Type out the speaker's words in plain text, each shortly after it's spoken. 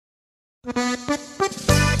What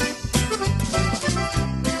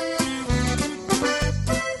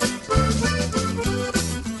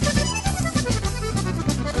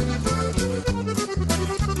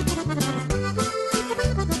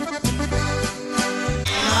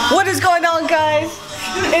is going on, guys?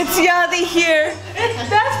 It's Yadi here.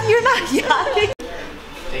 You're not Yadi.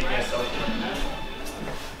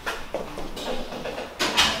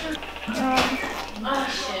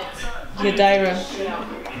 Yadira,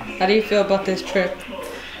 how do you feel about this trip?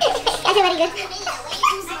 I feel very good.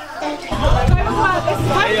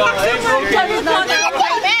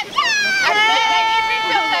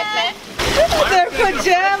 They're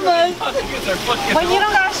pajamas. When you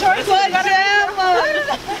don't got shorts, pajamas.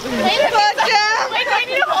 Pajamas. Wait, I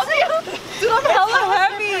need to hold you. Dude, I'm hella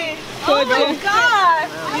heavy. Oh my god.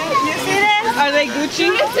 You see this? Are they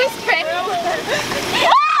Gucci? Is this fit? Oh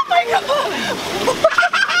my god.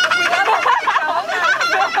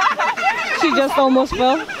 She just almost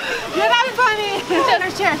fell. You're not funny.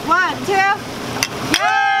 Chair. 1, 2. Yeah!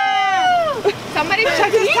 Somebody check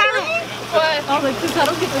his talent. What? Oh, like this, I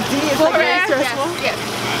don't get the D. It's like very stressful. Yes.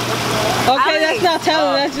 Okay, that's not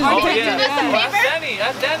talent. That's just. Okay, do us a favor. That's Danny.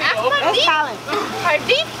 That's talent.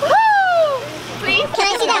 Hardeep. Woo! Please. Can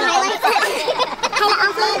I see that highlight?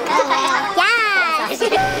 Yes.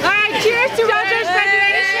 All right. Cheers to Roger's graduation.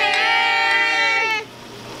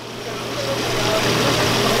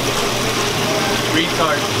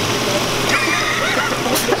 Retard.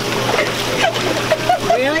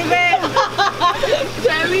 Really, man?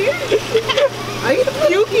 Jelly? Are you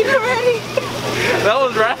puking already? That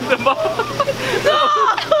was random.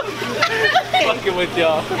 Fucking with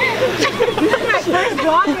y'all.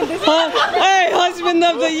 Hey, husband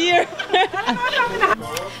of the year.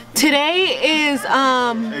 Today is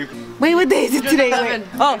wait, what day is it today? 11.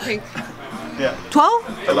 Oh, Yeah.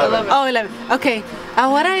 12? 11. Oh, 11. Okay.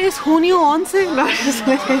 Ahora es junio 11. No, just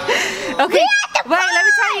kidding. Okay. Wait, let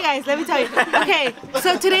me tell you guys. Let me tell you. Okay.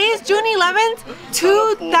 So today is June 11th,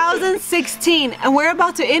 2016, and we're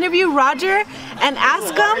about to interview Roger and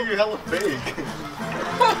ask him. You're hella fake.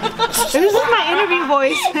 This is my interview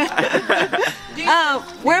voice.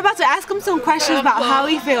 We're about to ask him some questions about how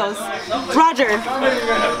he feels. Roger.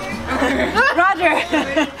 Roger.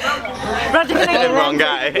 Roger, can I get Wrong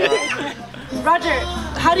guy. Roger,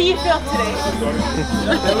 how do you feel today?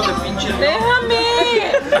 Déjame.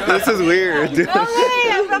 This is weird. Okay,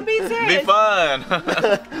 I'm being serious. Be fun.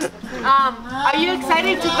 Are you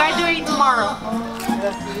excited to graduate tomorrow?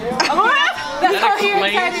 That's how you're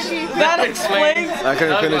excited to be. That explains. I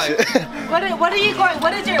couldn't finish it. What are you going?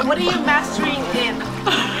 What are you mastering in?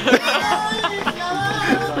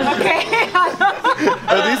 Okay.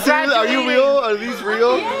 Are these serious? Are you real? Are these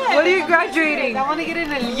real? Yeah. What are you graduating? I want to get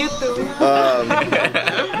in on YouTube.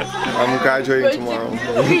 I'm graduating tomorrow.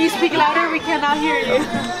 Can you speak louder? We cannot hear you.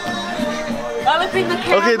 All up in the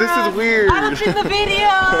camera. Okay, this is weird. All up in the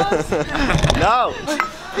videos. No.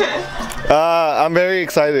 I'm very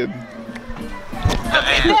excited.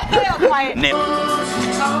 Quiet.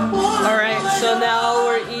 Alright, so now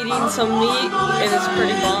we're eating some meat and it's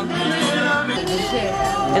pretty bomb.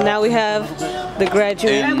 And now we have the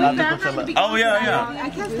graduate. Oh yeah. I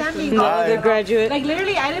can't stand me. The graduate. Like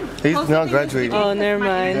literally, I didn't. He's not graduating. Oh, never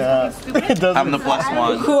mind. I'm the plus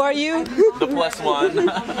one. Who are you? The plus one.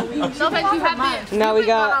 No, but you have been. Now we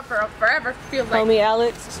got forever. Feels like. homie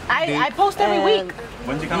Alex. I post every week.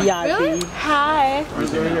 When's he coming? Yadi. Hi.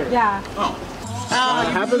 Yeah.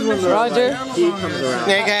 happens when Roger. he comes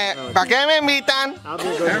around. ¿Para qué me invitan?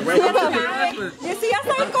 Y si ya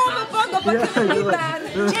saben cómo me pongo, ¿por qué me invitan?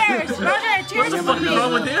 Cheers, Roger, cheers. What's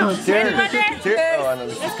wrong with him? Cheers. Roger. Cheers. Oh, I know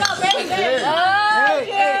this. Let's go, baby. Oh,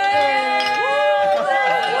 cheers.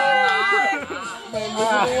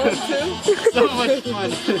 So much fun.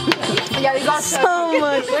 Yeah, we got So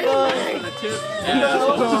much fun.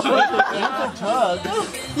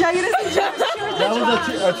 Yeah, you didn't jump. That was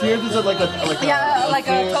a cheers is like a yeah, like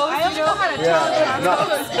a toast. I also had a yeah.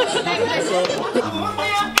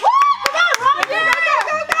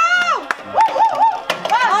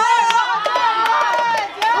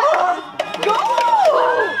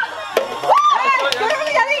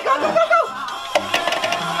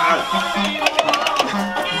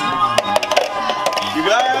 You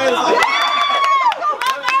guys.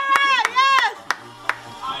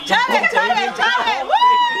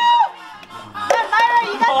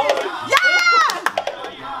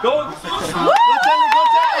 Go. Go, Charlie.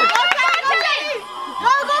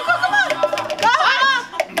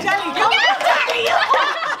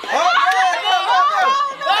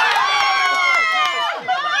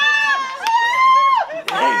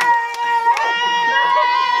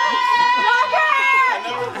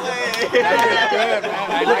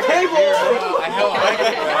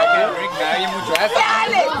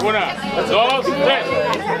 Una, dos, tres.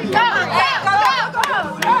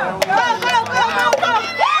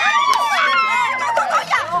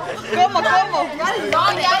 ¿Cómo? Go,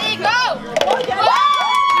 Yadi, go!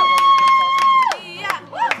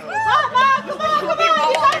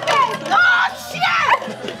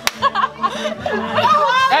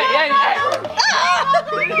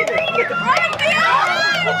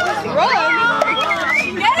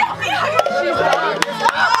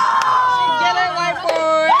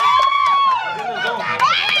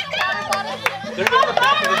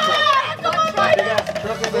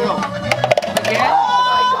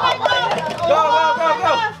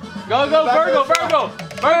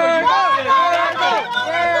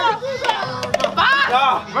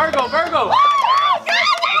 Go, Virgo! Virgo!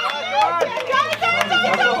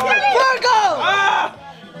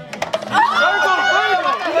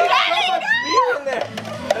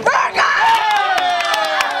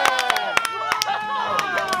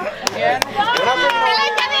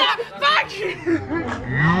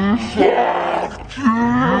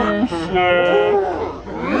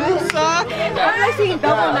 I see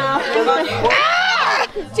double now.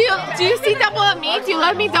 Do you see double of me? Do you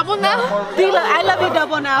love me double now? I love you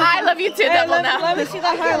double now. I love you too double now. Let me see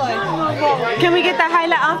that highlight. Can we get that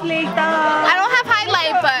highlight on fleek? I don't have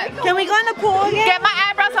highlight, but Can we go in the pool again? get my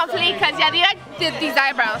eyebrows on fleek because Yadi did these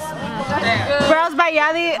eyebrows. Brows by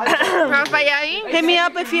Yadi. Brows by Yadi. Hit me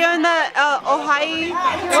up if you're in the Ojai.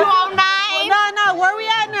 209. No, where are we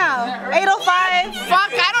at now? 805.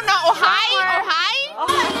 Fuck, I don't know. Ojai?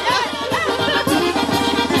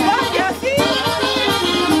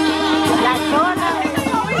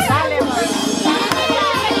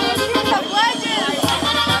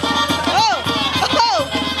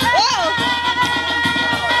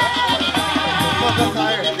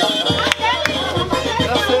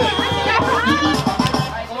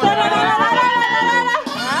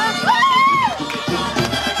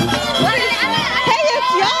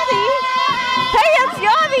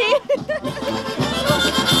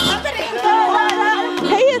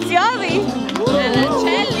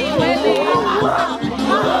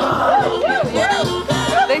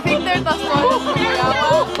 They think they're the smartest from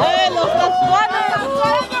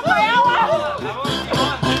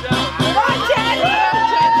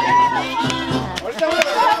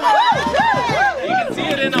You can see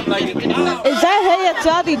it in them like Is that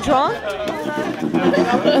HeeyItsYadi drunk?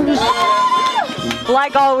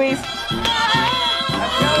 Like always.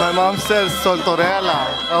 My mom says soltorela.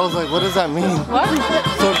 I was like, what does that mean? What?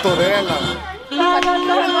 Soltorela.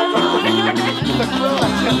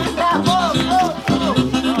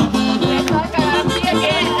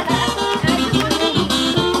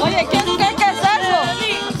 Oye, ¿qué es eso?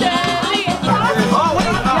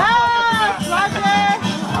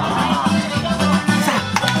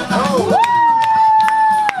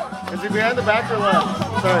 Is he behind the back or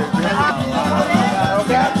left? Sorry, behind the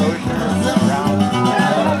back.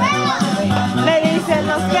 Le dicen,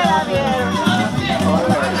 nos queda bien.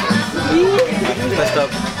 Messed up.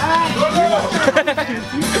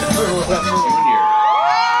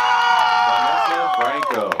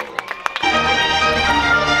 Franco.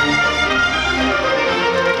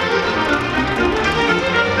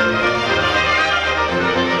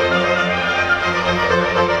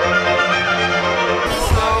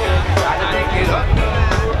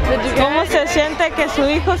 ¿Cómo se siente que su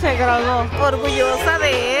hijo se graduó? Orgullosa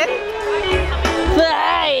de él.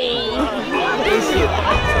 Ay.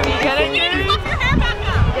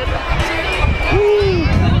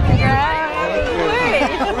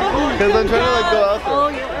 Because I'm trying to like go out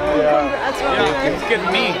there. Yeah, it's good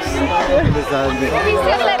memes. He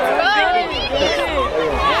said, let's go.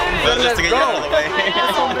 Just to get you out of the way.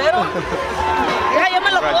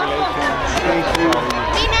 Thank you.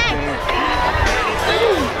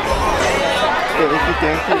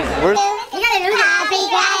 Where's Happy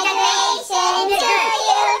graduation to you.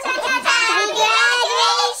 Happy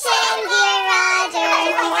graduation, dear Roger.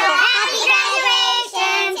 Happy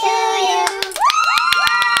graduation to you.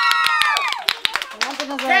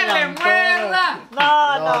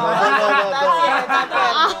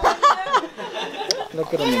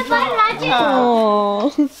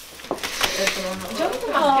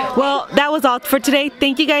 Well, that was all for today.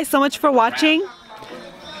 Thank you guys so much for watching.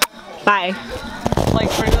 Bye. Like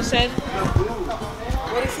Fredo said.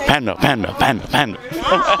 Panda.